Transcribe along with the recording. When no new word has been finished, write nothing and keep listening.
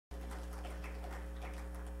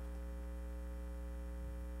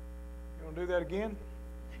Want to do that again?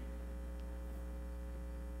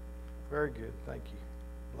 Very good. Thank you.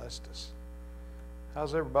 Blessed us.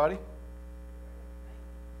 How's everybody?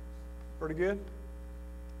 Pretty good?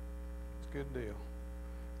 It's a good deal. You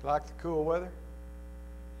like the cool weather?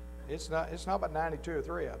 It's not about 92 or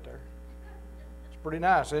 3 out there. It's pretty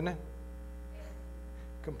nice, isn't it?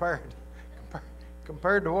 Compared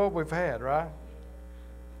to what we've had, right?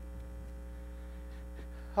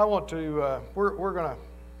 I want to, we're going to,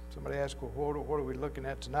 somebody asked, well, what are we looking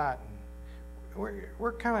at tonight? And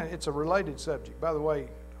we're kind of, it's a related subject. By the way,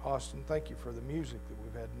 Austin, thank you for the music that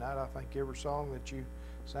we've had tonight. I think every song that you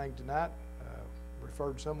sang tonight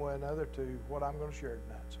referred some way or another to what I'm going to share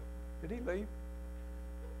tonight. So, did he leave?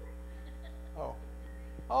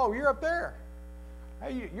 Oh, you're up there.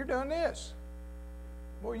 Hey, you're doing this.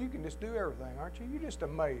 Boy, you can just do everything, aren't you? You just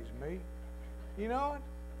amaze me. You know it?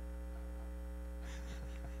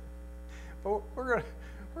 But we're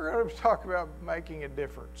going to talk about making a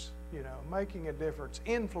difference. You know, making a difference,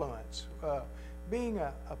 influence, being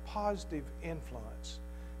a positive influence,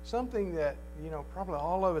 something that probably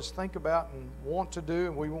all of us think about and want to do,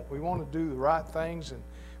 and we want to do the right things, and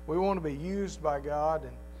we want to be used by God,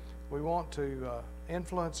 and we want to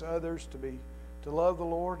influence others to love the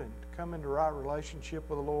Lord and to come into right relationship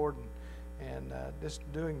with the Lord, and just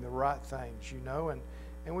doing the right things,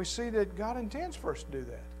 and we see that God intends for us to do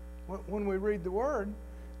that. When we read the Word,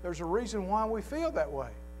 there's a reason why we feel that way,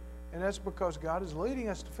 and that's because God is leading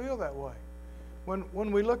us to feel that way.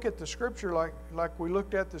 When we look at the Scripture like we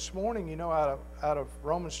looked at this morning, out of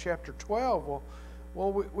Romans chapter 12,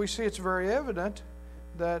 we see it's very evident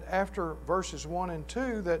that after verses 1 and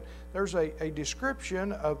 2 that there's a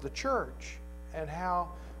description of the church and how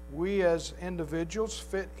we as individuals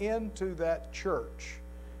fit into that church,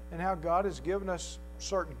 and how God has given us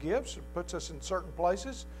certain gifts, puts us in certain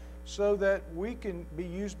places so that we can be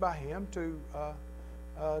used by Him to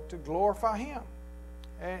glorify Him.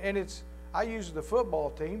 And I use the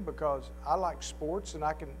football team because I like sports and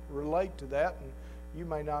I can relate to that, and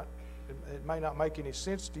it may not make any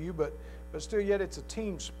sense to you, but still yet it's a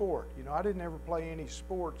team sport. I didn't ever play any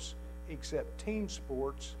sports except team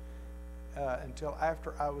sports until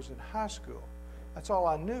after I was in high school. That's all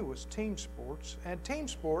I knew was team sports. And team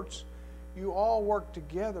sports, you all work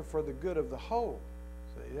together for the good of the whole.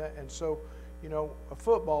 See that? And so, a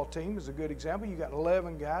football team is a good example. You got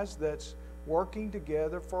 11 guys that's working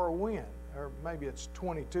together for a win. Or maybe it's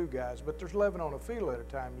 22 guys, but there's 11 on a field at a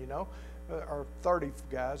time, or 30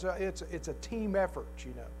 guys. It's a team effort,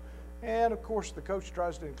 And of course, the coach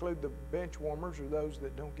tries to include the bench warmers or those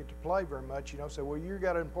that don't get to play very much, say, well, you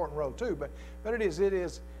got an important role too. But it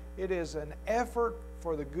is an effort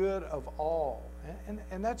for the good of all,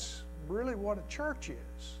 and that's really what a church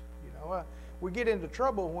is. We get into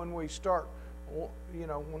trouble when we start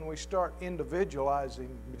individualizing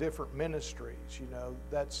different ministries.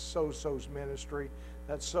 That's so-and-so's ministry,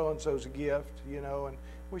 that's so-and-so's gift, and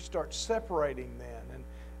we start separating then,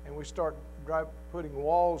 and we start putting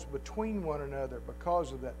walls between one another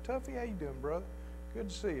because of that. Tuffy, how you doing, brother? Good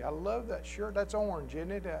to see you. I love that shirt. That's orange,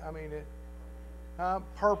 isn't it?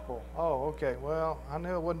 Purple. Oh, okay. Well, I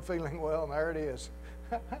knew I wasn't feeling well, and there it is.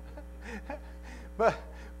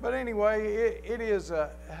 But anyway, it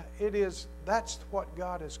is. That's what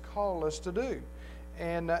God has called us to do,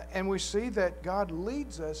 and we see that God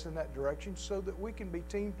leads us in that direction so that we can be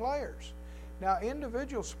team players. Now,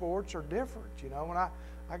 individual sports are different. When I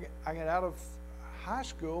get out of high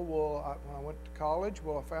school, when I went to college,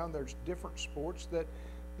 I found there's different sports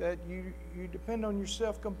that you depend on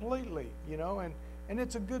yourself completely. And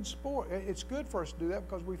it's a good sport. It's good for us to do that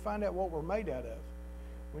because we find out what we're made out of.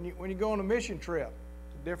 When you go on a mission trip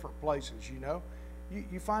to different places,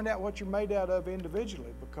 you find out what you're made out of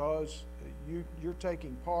individually because you're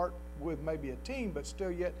taking part with maybe a team, but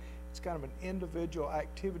still yet it's kind of an individual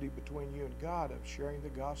activity between you and God of sharing the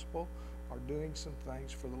gospel or doing some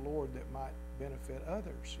things for the Lord that might benefit others,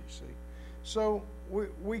 you see. So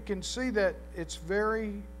we can see that it's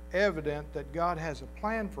very evident that God has a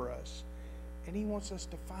plan for us, and He wants us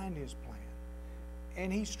to find His plan.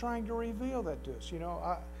 And He's trying to reveal that to us.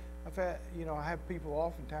 I have people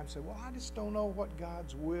oftentimes say, well, I just don't know what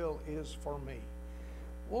God's will is for me.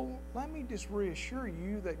 Well, let me just reassure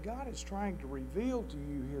you that God is trying to reveal to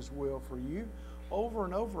you His will for you over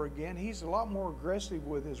and over again. He's a lot more aggressive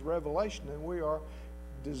with His revelation than we are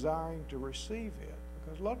desiring to receive it,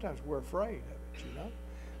 because a lot of times we're afraid of it,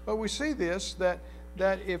 But we see this, that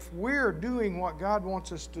if we're doing what God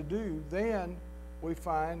wants us to do, then we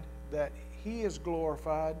find that He is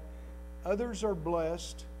glorified, others are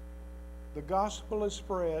blessed, the gospel is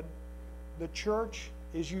spread, the church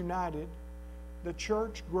is united, the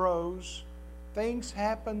church grows, things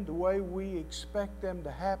happen the way we expect them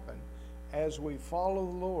to happen as we follow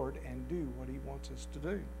the Lord and do what He wants us to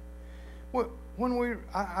do. Well,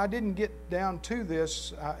 I didn't get down to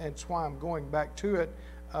this, and that's why I'm going back to it.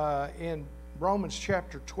 In Romans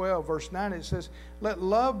chapter 12, verse 9, it says, "Let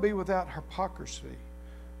love be without hypocrisy.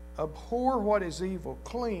 Abhor what is evil.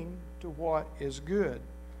 Cling to what is good.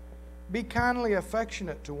 Be kindly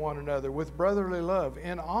affectionate to one another with brotherly love,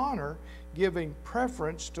 in honor, giving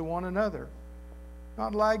preference to one another.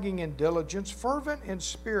 Not lagging in diligence, fervent in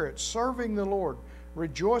spirit, serving the Lord,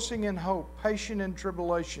 rejoicing in hope, patient in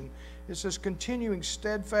tribulation." It says, "Continuing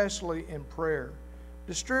steadfastly in prayer,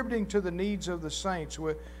 distributing to the needs of the saints,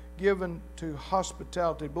 given to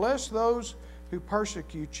hospitality. Bless those who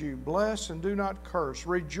persecute you. Bless and do not curse.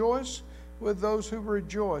 Rejoice with those who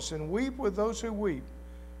rejoice, and weep with those who weep.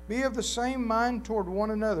 Be of the same mind toward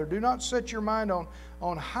one another. Do not set your mind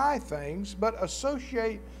on high things, but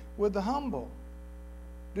associate with the humble.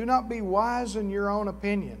 Do not be wise in your own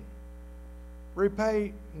opinion.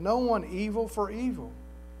 Repay no one evil for evil.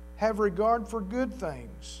 Have regard for good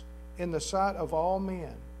things in the sight of all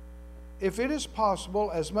men. If it is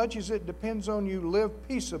possible, as much as it depends on you, live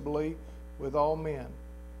peaceably with all men.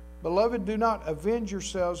 Beloved, do not avenge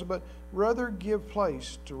yourselves, but rather give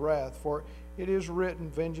place to wrath, for it is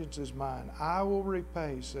written, 'Vengeance is mine. I will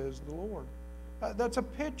repay,' says the Lord." That's a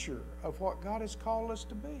picture of what God has called us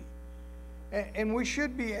to be. And we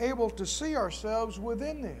should be able to see ourselves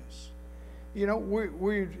within this. You know,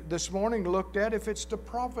 we this morning looked at if it's to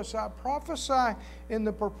prophesy. Prophesy in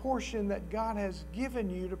the proportion that God has given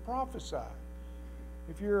you to prophesy.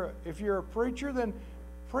 If you're a preacher, then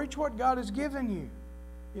preach what God has given you.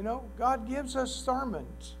 You know, God gives us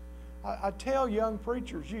sermons. I tell young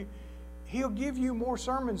preachers, He'll give you more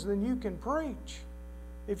sermons than you can preach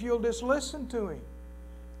if you'll just listen to Him.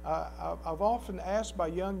 I've often asked by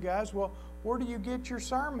young guys, "Well, where do you get your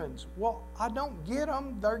sermons?" Well, I don't get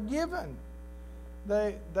them. They're given.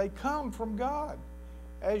 They come from God.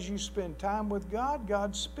 As you spend time with God,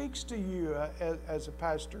 God speaks to you as a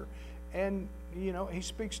pastor. And, you know, He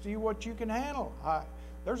speaks to you what you can handle.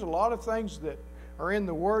 There's a lot of things that are in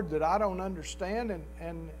the Word that I don't understand,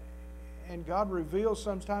 and God reveals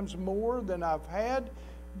sometimes more than I've had.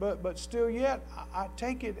 But still yet, I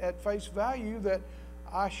take it at face value that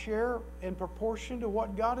I share in proportion to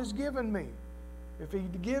what God has given me. If He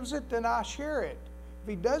gives it, then I share it. If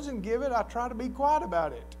He doesn't give it, I try to be quiet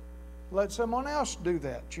about it. Let someone else do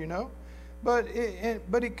that, you know. But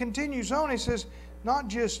it continues on. It says not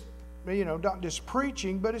just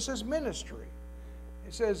preaching, but it says ministry.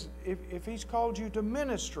 It says if He's called you to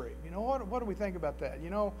ministry, you know, what do we think about that? You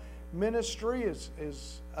know, ministry is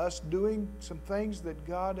us doing some things that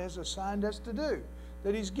God has assigned us to do,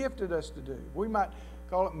 that He's gifted us to do. We might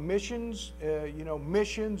call it missions.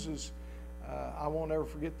 Missions is, I won't ever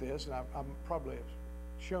forget this, and I probably have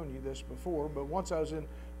shown you this before, but once I was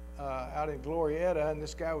out in Glorieta, and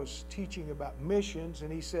this guy was teaching about missions,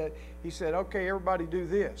 and he said, "Okay, everybody do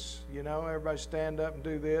this, you know, everybody stand up and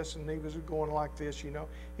do this," and he was going like this, you know.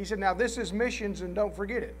 He said, "Now this is missions, and don't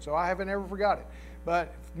forget it." So I haven't ever forgot it.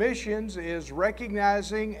 But missions is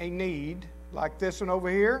recognizing a need, like this one over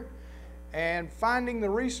here, and finding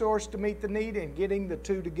the resource to meet the need and getting the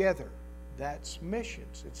two together. That's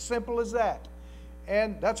missions. It's simple as that.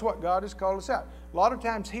 And that's what God has called us out. A lot of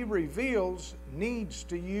times He reveals needs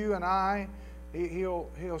to you and I. He'll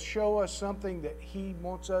show us something that He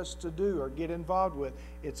wants us to do or get involved with.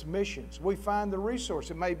 It's missions. We find the resource.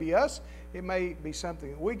 It may be us. It may be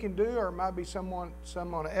something that we can do, or it might be someone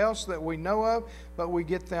else that we know of, but we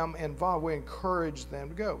get them involved. We encourage them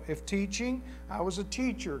to go. If teaching, I was a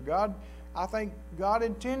teacher. I think God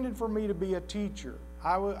intended for me to be a teacher.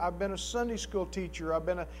 I've been a Sunday school teacher. I've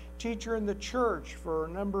been a teacher in the church for a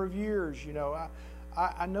number of years. You know,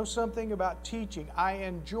 I know something about teaching. I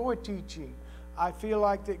enjoy teaching. I feel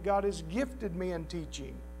like that God has gifted me in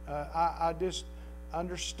teaching. I just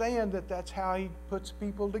understand that that's how He puts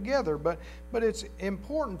people together. But it's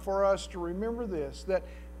important for us to remember this, that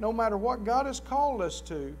no matter what God has called us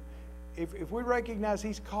to, if we recognize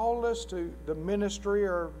He's called us to the ministry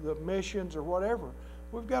or the missions or whatever,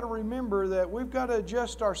 we've got to remember that we've got to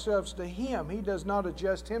adjust ourselves to Him. He does not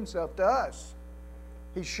adjust Himself to us.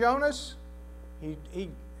 He's shown us. He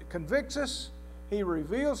convicts us. He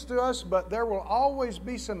reveals to us, but there will always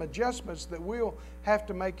be some adjustments that we'll have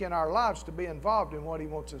to make in our lives to be involved in what He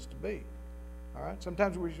wants us to be. All right?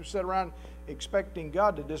 Sometimes we sit around expecting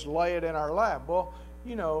God to just lay it in our lap. Well,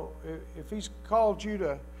 you know, if He's called you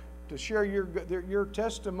to share your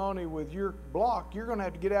testimony with your block, you're going to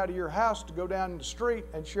have to get out of your house to go down the street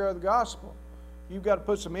and share the gospel. You've got to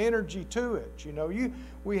put some energy to it.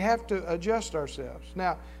 We have to adjust ourselves.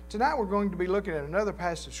 Now, tonight we're going to be looking at another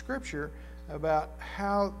passage of Scripture about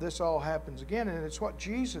how this all happens again, and it's what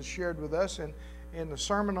Jesus shared with us in the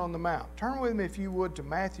Sermon on the Mount. Turn with me, if you would, to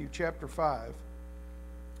Matthew chapter 5,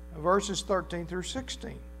 verses 13 through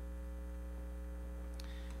 16.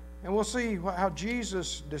 And we'll see how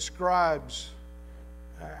Jesus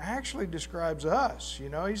actually describes us.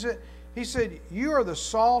 He said, "You are the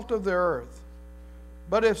salt of the earth.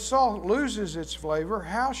 But if salt loses its flavor,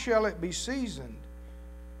 how shall it be seasoned?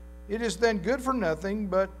 It is then good for nothing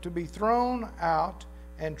but to be thrown out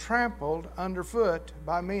and trampled underfoot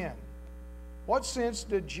by men." What sense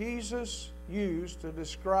did Jesus use to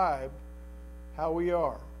describe how we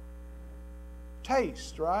are?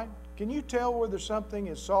 Taste, right? Can you tell whether something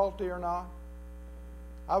is salty or not?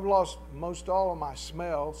 I've lost most all of my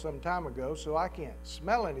smell some time ago, so I can't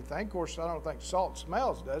smell anything. Of course, I don't think salt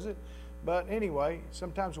smells, does it? But anyway,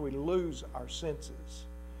 sometimes we lose our senses.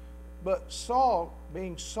 But salt,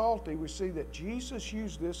 being salty, we see that Jesus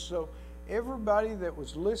used this so everybody that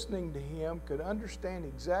was listening to him could understand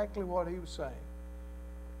exactly what he was saying.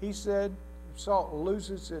 He said, if salt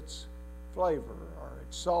loses its flavor or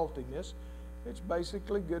its saltiness, it's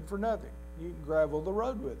basically good for nothing. You can gravel the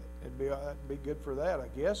road with it. That'd be good for that, I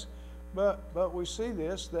guess. But we see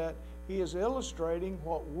this, that he is illustrating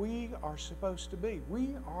what we are supposed to be.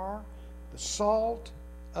 We are the salt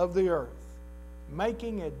of the earth,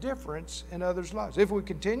 making a difference in others' lives. If we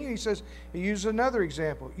continue, he uses another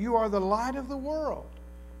example. You are the light of the world.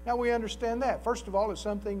 Now we understand that. First of all, it's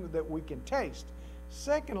something that we can taste.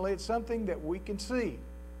 Secondly, it's something that we can see.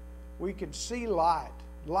 We can see light.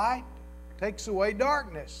 Light takes away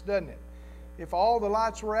darkness, doesn't it? If all the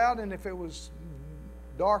lights were out and if it was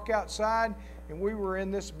dark outside and we were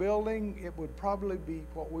in this building, it would probably be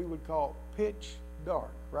what we would call pitch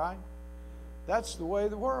dark, right? That's the way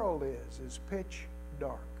the world is pitch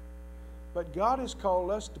dark. But God has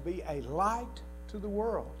called us to be a light to the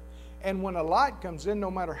world. And when a light comes in,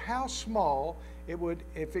 no matter how small,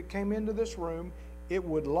 if it came into this room, it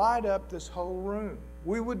would light up this whole room.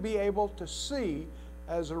 We would be able to see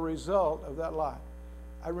as a result of that light.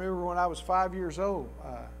 I remember when I was 5 years old,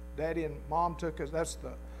 Daddy and Mom took us. That's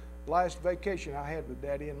the last vacation I had with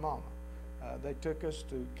Daddy and Mama. They took us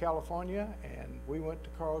to California, and we went to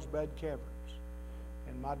Carlsbad Caverns.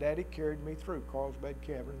 And my daddy carried me through Carlsbad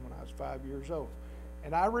Cavern when I was 5 years old.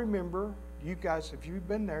 And I remember, you guys, if you've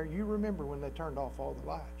been there, you remember when they turned off all the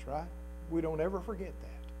lights, right? We don't ever forget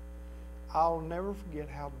that. I'll never forget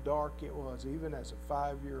how dark it was, even as a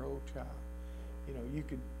 5-year-old child. You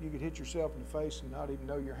could hit yourself in the face and not even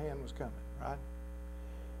know your hand was coming, right?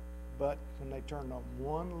 But when they turned on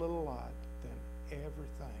one little light, then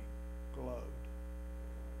everything glowed.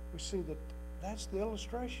 We see that that's the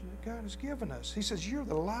illustration that God has given us. He says, you're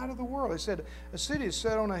the light of the world. He said, a city is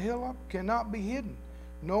set on a hill cannot be hidden,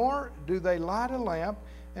 nor do they light a lamp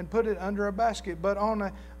and put it under a basket, but on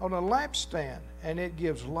a lampstand, and it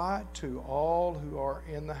gives light to all who are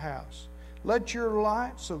in the house. Let your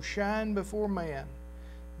light so shine before man,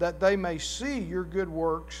 that they may see your good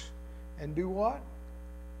works and do what?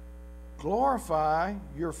 Glorify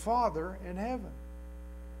your Father in heaven.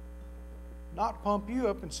 Not pump you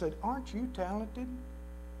up and say, aren't you talented?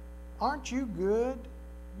 Aren't you good?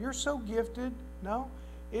 You're so gifted. No,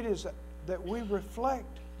 it is that we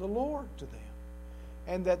reflect the Lord to them.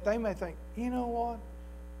 And that they may think, you know what?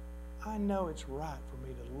 I know it's right for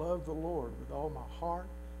me to love the Lord with all my heart,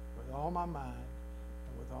 with all my mind,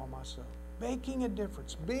 and with all my soul. Making a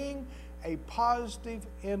difference. Being a positive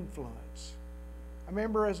influence. I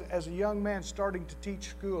remember as a young man starting to teach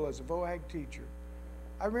school as a VOAG teacher,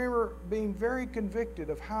 I remember being very convicted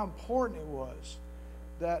of how important it was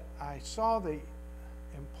that I saw the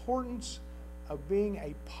importance of being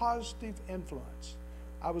a positive influence.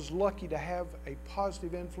 I was lucky to have a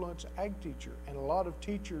positive influence ag teacher and a lot of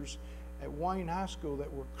teachers at Wayne High School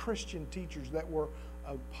that were Christian teachers that were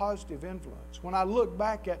of positive influence. When I look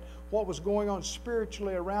back at what was going on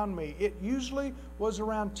spiritually around me, it usually was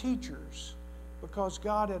around teachers because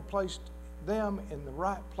God had placed them in the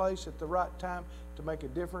right place at the right time to make a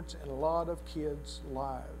difference in a lot of kids'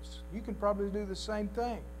 lives. You can probably do the same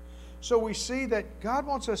thing. So we see that God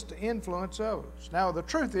wants us to influence others. Now the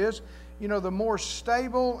truth is, the more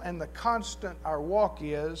stable and the constant our walk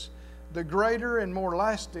is, the greater and more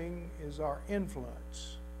lasting is our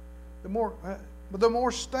influence. The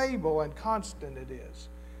more stable and constant it is.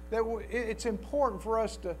 It's important for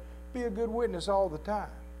us to be a good witness all the time.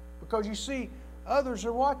 Because you see, others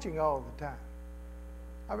are watching all the time.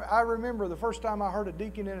 I remember the first time I heard a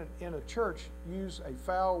deacon in a church use a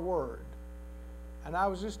foul word. And I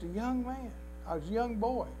was just a young man. I was a young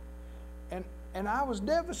boy. And I was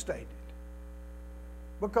devastated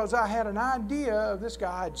because I had an idea of this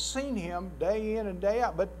guy. I'd seen him day in and day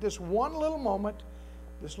out. But this one little moment,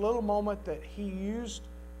 that he used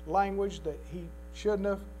language that he shouldn't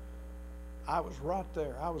have, I was right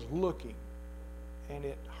there. I was looking. And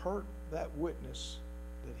it hurt that witness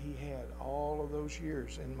that he had all of those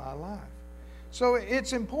years in my life. So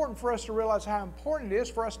it's important for us to realize how important it is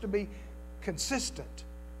for us to be consistent,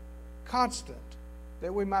 constant,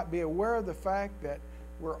 that we might be aware of the fact that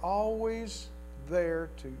we're always there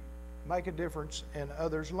to make a difference in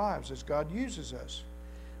others' lives as God uses us.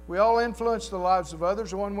 We all influence the lives of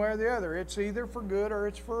others one way or the other. It's either for good or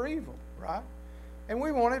it's for evil, right? And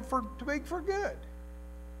we want it to be for good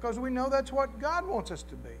because we know that's what God wants us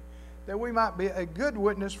to be, that we might be a good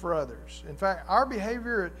witness for others. In fact, our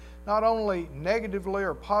behavior not only negatively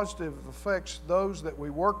or positively affects those that we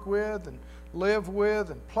work with and live with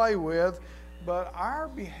and play with, but our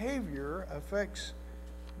behavior affects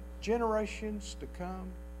generations to come.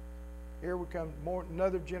 Here we come,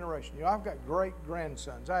 another generation. You know, I've got great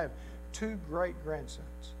grandsons. I have 2 great grandsons.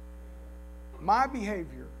 My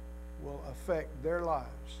behavior will affect their lives.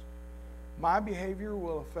 My behavior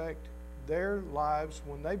will affect their lives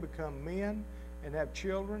when they become men and have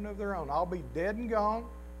children of their own. I'll be dead and gone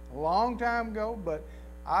a long time ago, but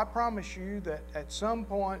I promise you that at some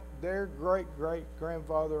point their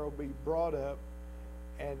great-great-grandfather will be brought up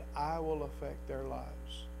and I will affect their lives.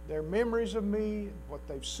 Their memories of me, what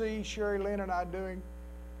they see Sherry Lynn and I doing.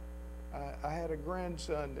 I had a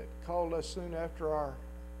grandson that called us soon after our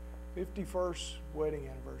 51st wedding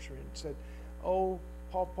anniversary and said, "Oh,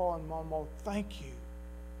 Papa and Mama, thank you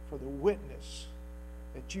for the witness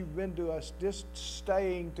that you've been to us just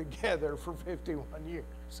staying together for 51 years."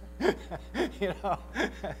 You know,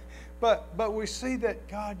 but we see that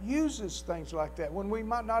God uses things like that when we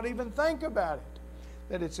might not even think about it,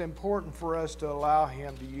 that it's important for us to allow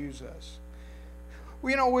Him to use us.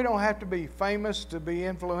 We don't have to be famous to be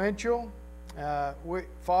influential.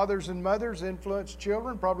 Fathers and mothers influence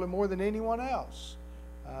children probably more than anyone else.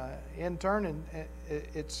 In turn,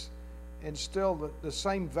 it's instill the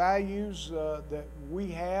same values that we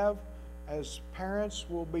have as parents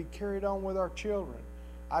will be carried on with our children.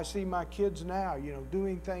 I see my kids now,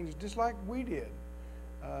 doing things just like we did.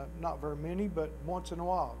 Not very many, but once in a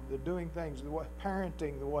while. They're doing things,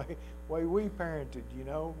 parenting the way we parented,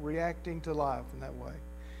 reacting to life in that way.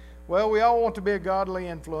 Well, we all want to be a godly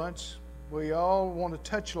influence. We all want to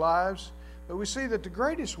touch lives. But we see that the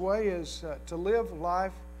greatest way is to live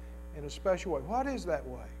life in a special way. What is that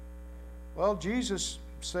way? Well, Jesus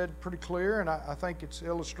said pretty clear, and I think it's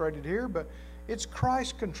illustrated here, but it's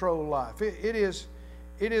Christ-controlled life. It is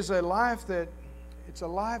a life that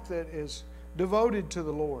is devoted to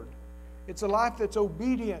the Lord. It's a life that's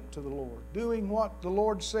obedient to the Lord, doing what the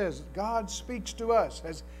Lord says. God speaks to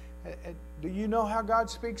us. Do you know how God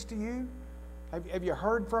speaks to you? Have you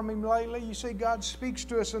heard from Him lately? You see, God speaks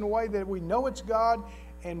to us in a way that we know it's God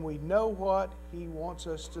and we know what He wants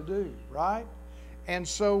us to do, right? And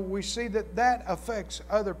so we see that affects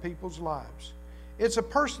other people's lives. It's a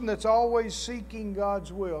person that's always seeking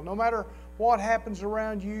God's will. No matter what happens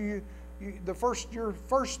around you, your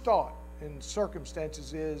first thought in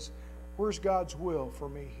circumstances is, where's God's will for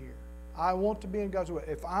me here? I want to be in God's will.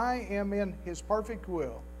 If I am in His perfect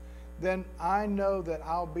will, then I know that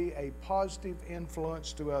I'll be a positive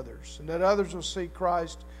influence to others and that others will see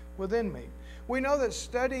Christ within me. We know that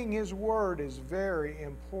studying His Word is very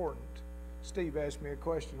important. Steve asked me a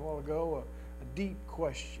question a while ago, a deep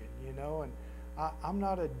question, and I'm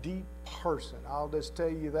not a deep person. I'll just tell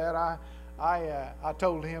you that. I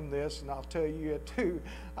told him this, and I'll tell you it too.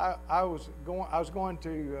 I was going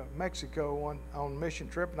to Mexico on a mission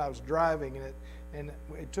trip, and I was driving, and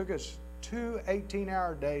it took us 2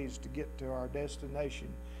 18-hour days to get to our destination.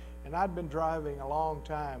 And I'd been driving a long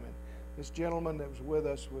time, and this gentleman that was with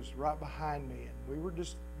us was right behind me, and we were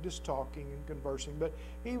just talking and conversing. But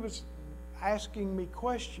he was asking me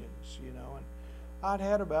questions, and I'd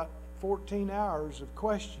had about 14 hours of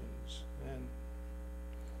questions,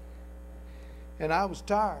 and I was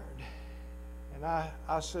tired. And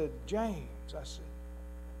I said, "James," I said,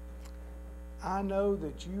 "I know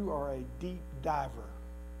that you are a deep diver.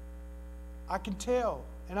 I can tell."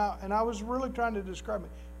 And I was really trying to describe it.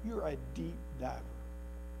 You're a deep diver.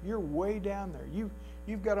 You're way down there.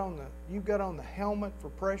 You've got on the helmet for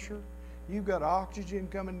pressure. You've got oxygen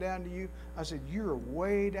coming down to you. I said, "You're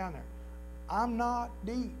way down there." I'm not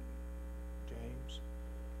deep, James.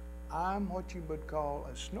 I'm what you would call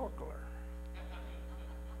a snorkeler.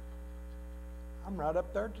 I'm right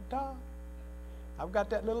up there at the top. I've got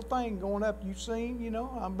that little thing going up, you've seen,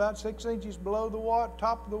 I'm about 6 inches below the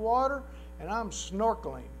top of the water, and I'm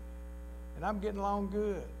snorkeling, and I'm getting along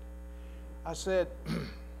good. I said,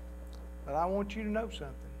 but I want you to know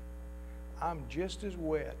something. I'm just as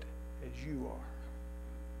wet as you are.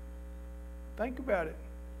 Think about it.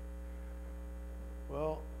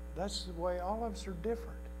 Well, that's the way all of us are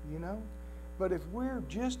different, But if we're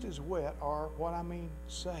just as wet, or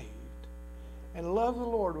saved, and love the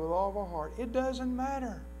Lord with all of our heart, it doesn't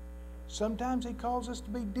matter. Sometimes He calls us to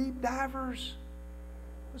be deep divers.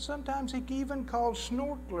 But sometimes He even calls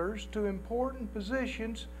snorkelers to important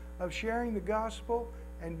positions of sharing the gospel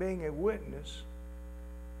and being a witness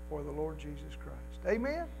for the Lord Jesus Christ.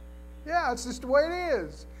 Amen? Yeah, it's just the way it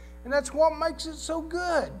is. And that's what makes it so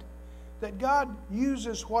good, that God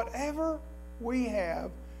uses whatever we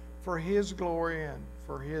have for His glory and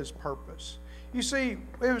for His purpose. You see,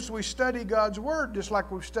 as we study God's Word, just like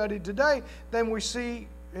we've studied today, then we see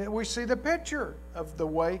the picture of the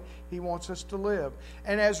way He wants us to live.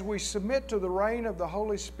 And as we submit to the reign of the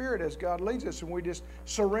Holy Spirit as God leads us, and we just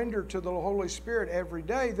surrender to the Holy Spirit every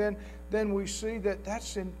day, then we see that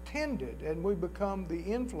that's intended, and we become the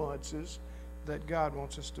influences that God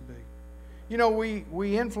wants us to be.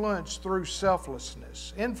 We influence through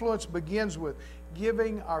selflessness. Influence begins with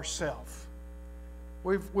giving ourselves.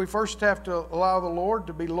 We first have to allow the Lord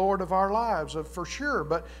to be Lord of our lives, for sure.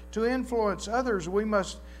 But to influence others, we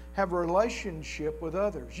must have a relationship with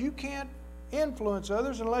others. You can't influence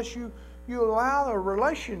others unless you allow a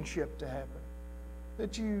relationship to happen.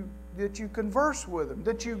 That you converse with them,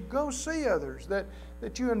 that you go see others,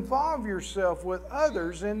 that you involve yourself with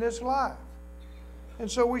others in this life. And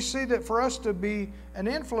so we see that for us to be an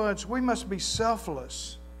influence, we must be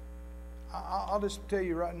selfless. I'll just tell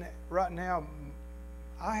you right now,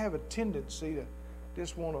 I have a tendency to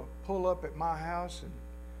just want to pull up at my house and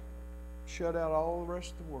shut out all the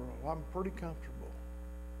rest of the world. I'm pretty comfortable.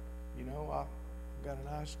 I've got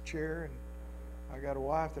a nice chair, and I got a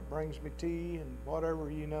wife that brings me tea and whatever,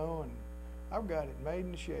 and I've got it made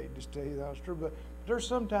in the shade, just to tell you that was true. But there's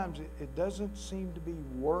sometimes it doesn't seem to be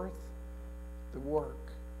worth the work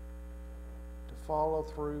to follow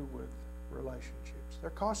through with relationships.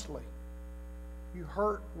 They're costly. You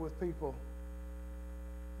hurt with people,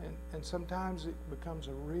 and sometimes it becomes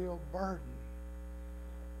a real burden.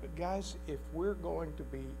 But guys, if we're going to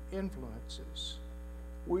be influences,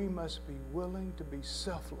 we must be willing to be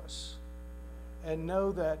selfless and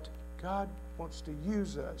know that God wants to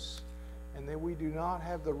use us, and that we do not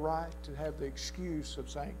have the right to have the excuse of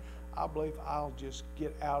saying, I believe I'll just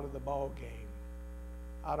get out of the ball game.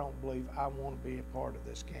 I don't believe I want to be a part of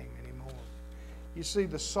this game anymore. You see,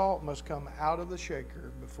 the salt must come out of the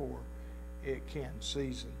shaker before it can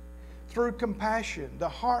season. Through compassion, the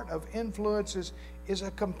heart of influences is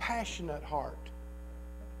a compassionate heart.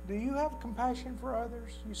 Do you have compassion for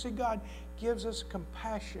others? You see, God gives us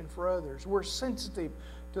compassion for others. We're sensitive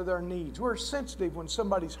to their needs. We're sensitive when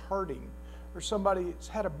somebody's hurting, or somebody's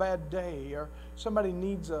had a bad day, or somebody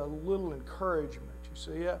needs a little encouragement. You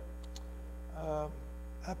see,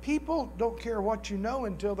 people don't care what you know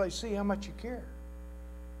until they see how much you care.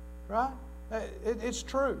 Right? It's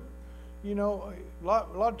true. A lot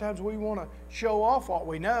of times we want to show off what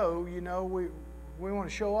we know. We want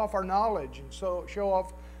to show off our knowledge, and so show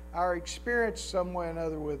off our experience some way or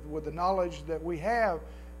another with the knowledge that we have.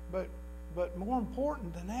 But more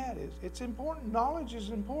important than that is, it's important. Knowledge is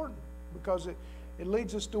important because it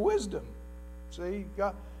leads us to wisdom. See,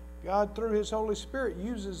 God through His Holy Spirit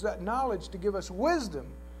uses that knowledge to give us wisdom.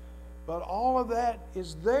 But all of that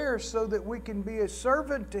is there so that we can be a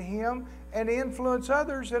servant to Him and influence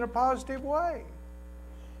others in a positive way.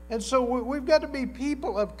 And so we've got to be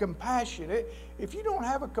people of compassion. If you don't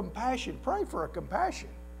have a compassion, pray for a compassion.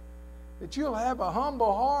 That you'll have a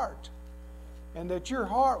humble heart, and that your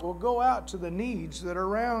heart will go out to the needs that are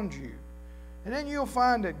around you. And then you'll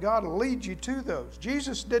find that God will lead you to those.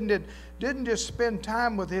 Jesus didn't just spend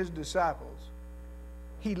time with His disciples.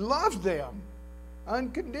 He loved them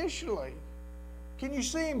unconditionally. Can you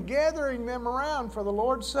see Him gathering them around for the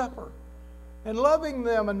Lord's Supper and loving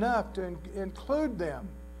them enough to include them,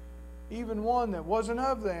 even one that wasn't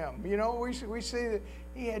of them? We see that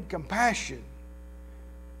He had compassion.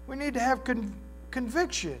 We need to have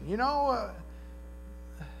conviction. The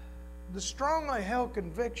strongly held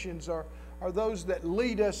convictions are those that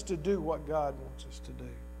lead us to do what God wants us to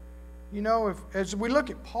do. As we look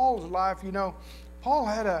at Paul's life, Paul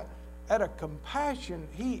had a compassion.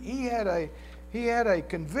 He had a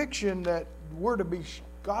conviction that we're to be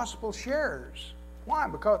gospel sharers. Why?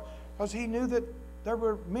 Because he knew that There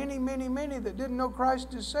were many, many, many that didn't know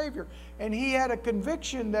Christ as Savior. And he had a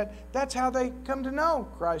conviction that that's how they come to know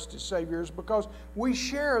Christ as Savior, is because we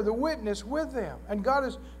share the witness with them. And God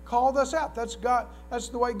has called us out. That's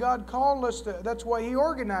the way God called us. That's why he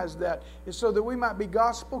organized that, is so that we might be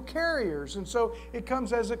gospel carriers. And so it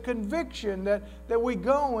comes as a conviction that we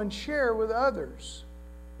go and share with others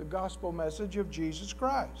the gospel message of Jesus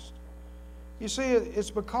Christ. You see,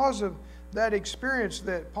 it's because of that experience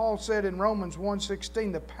that Paul said in Romans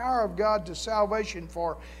 1:16, the power of God to salvation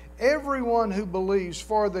for everyone who believes,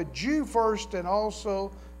 for the Jew first and also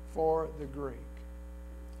for the Greek.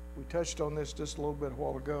 We touched on this just a little bit a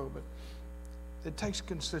while ago, but it takes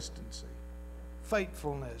consistency,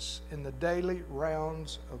 faithfulness in the daily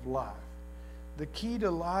rounds of life. The key to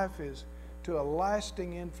life is, to a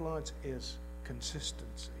lasting influence, is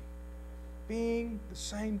consistency. Being the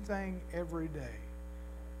same thing every day.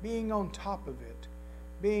 Being on top of it,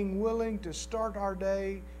 being willing to start our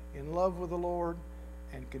day in love with the Lord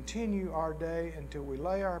and continue our day until we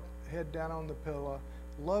lay our head down on the pillow,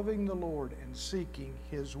 loving the Lord and seeking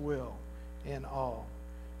his will in all.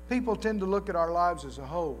 People tend to look at our lives as a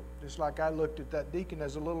whole, just like I looked at that deacon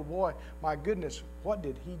as a little boy. My goodness, what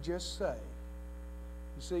did he just say?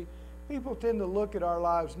 You see, people tend to look at our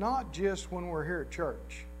lives not just when we're here at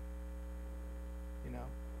church,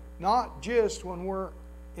 not just when we're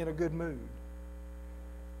in a good mood,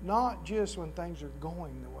 not just when things are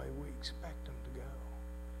going the way we expect them to go.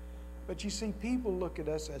 But you see, people look at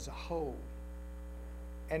us as a whole,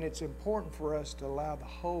 and it's important for us to allow the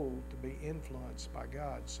whole to be influenced by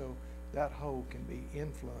God, so that whole can be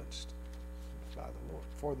influenced by the Lord,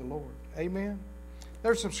 for the Lord. Amen.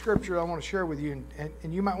 There's some scripture I want to share with you,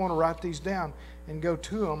 and you might want to write these down and go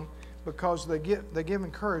to them, because they give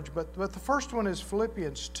encouragement. But the first one is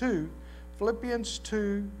Philippians 2,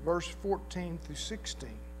 verse 14 through 16.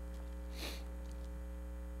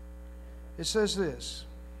 It says this: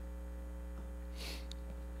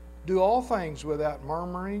 do all things without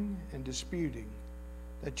murmuring and disputing,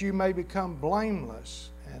 that you may become blameless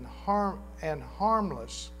and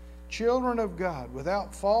harmless, children of God,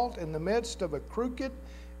 without fault in the midst of a crooked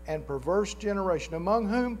and perverse generation, among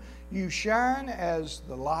whom you shine as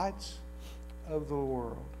the lights of the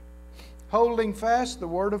world, holding fast the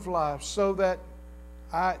word of life, so that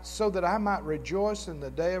I might rejoice in the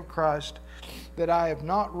day of Christ, that I have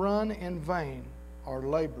not run in vain or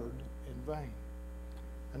labored in vain.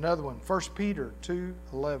 Another one, 1 Peter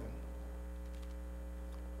 2:11.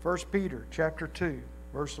 1 Peter chapter 2,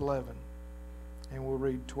 verse 11. And we'll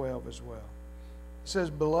read 12 as well. It says,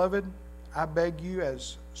 beloved, I beg you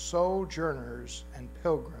as sojourners and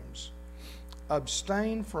pilgrims,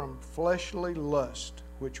 abstain from fleshly lust,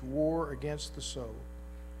 which war against the soul,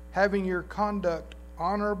 having your conduct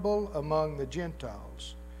honorable among the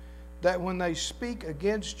Gentiles, that when they speak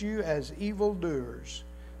against you as evildoers,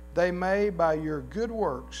 they may by your good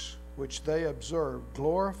works, which they observe,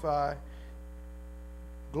 glorify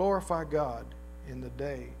God in the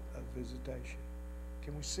day of visitation.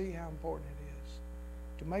 Can we see how important it is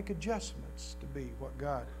to make adjustments to be what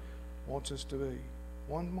God wants us to be?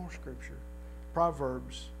 One more scripture,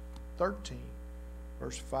 Proverbs 13,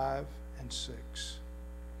 verse 5 and 6.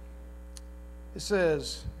 It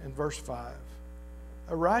says in verse 5,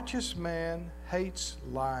 a righteous man hates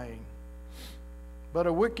lying, but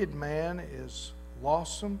a wicked man is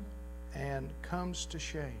loathsome and comes to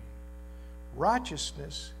shame.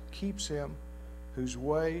 Righteousness keeps him whose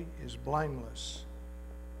way is blameless,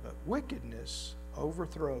 but wickedness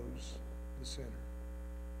overthrows the sinner.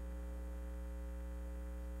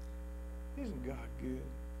 Isn't God good?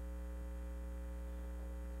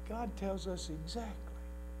 God tells us exactly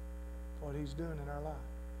what he's doing in our life.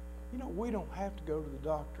 You know, we don't have to go to the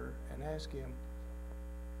doctor and ask him,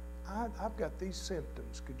 I've got these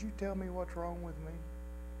symptoms. Could you tell me what's wrong with me?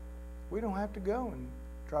 We don't have to go and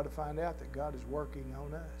try to find out that God is working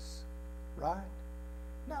on us, right?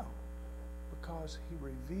 No, because he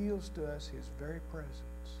reveals to us his very presence.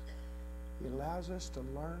 He allows us to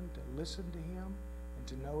learn to listen to him and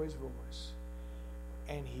to know his voice.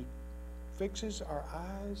 And he fixes our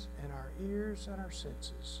eyes and our ears and our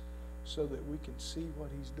senses so that we can see what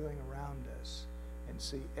he's doing around us and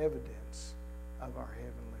see evidence of our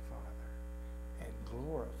Heavenly Father and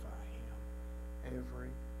glorify him every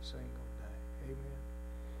single day. Amen.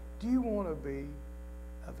 Do you want to be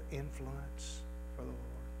of influence for the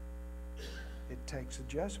Lord? It takes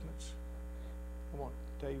adjustments. I want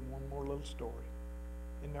to tell you one more little story.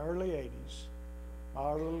 In the early 80s,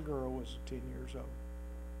 our little girl was 10 years old.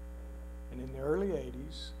 And in the early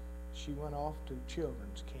 80s, she went off to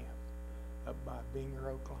children's camp up by Binger,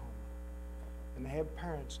 Oklahoma. And they had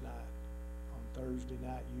parents' night on Thursday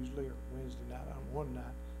night usually, or Wednesday night. On one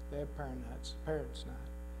night, they have parents'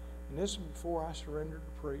 night. And this was before I surrendered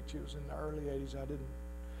to preach. It was in the early 80s. I didn't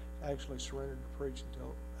actually surrender to preach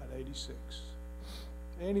until at 86.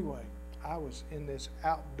 Anyway, I was in this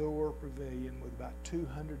outdoor pavilion with about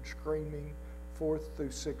 200 screaming 4th through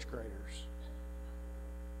 6th graders.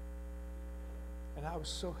 And I was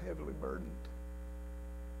so heavily burdened.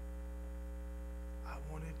 I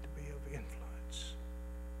wanted to be of influence.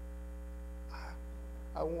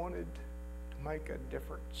 I wanted to make a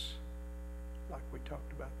difference, like we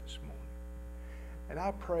talked about this morning. And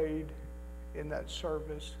I prayed in that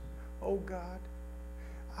service, oh God,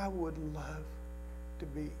 I would love to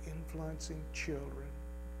be influencing children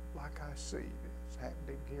like I see is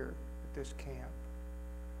happening here at this camp.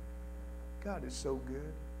 God is so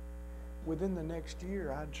good. Within the next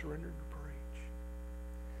year, I'd surrendered to preach.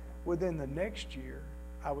 Within the next year,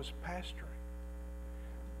 I was pastoring.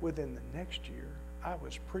 Within the next year, I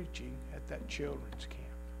was preaching at that children's camp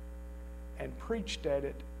and preached at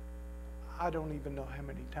it. I don't even know how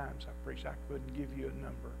many times I preached. I couldn't give you a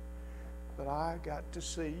number. But I got to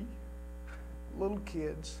see little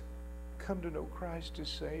kids come to know Christ as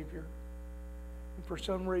Savior. And for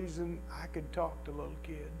some reason, I could talk to little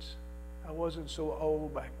kids. I wasn't so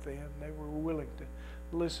old back then. They were willing to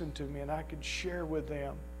listen to me, and I could share with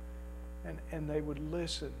them, and they would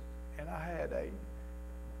listen. And I had a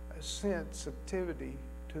sensitivity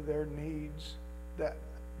to their needs that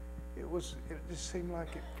it just seemed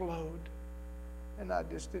like it flowed. And I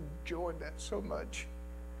just enjoyed that so much.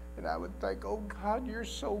 And I would think, oh God, you're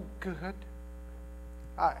so good.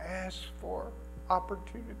 I ask for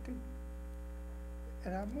opportunity.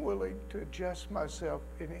 And I'm willing to adjust myself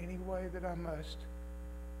in any way that I must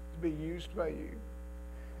to be used by you.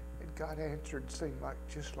 And God answered, seemed like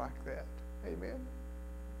just like that. Amen.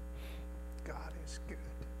 God is good.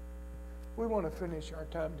 We want to finish our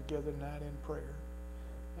time together tonight in prayer,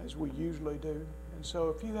 as we usually do. And so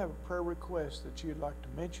if you have a prayer request that you'd like to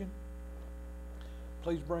mention,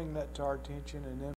 please bring that to our attention, and then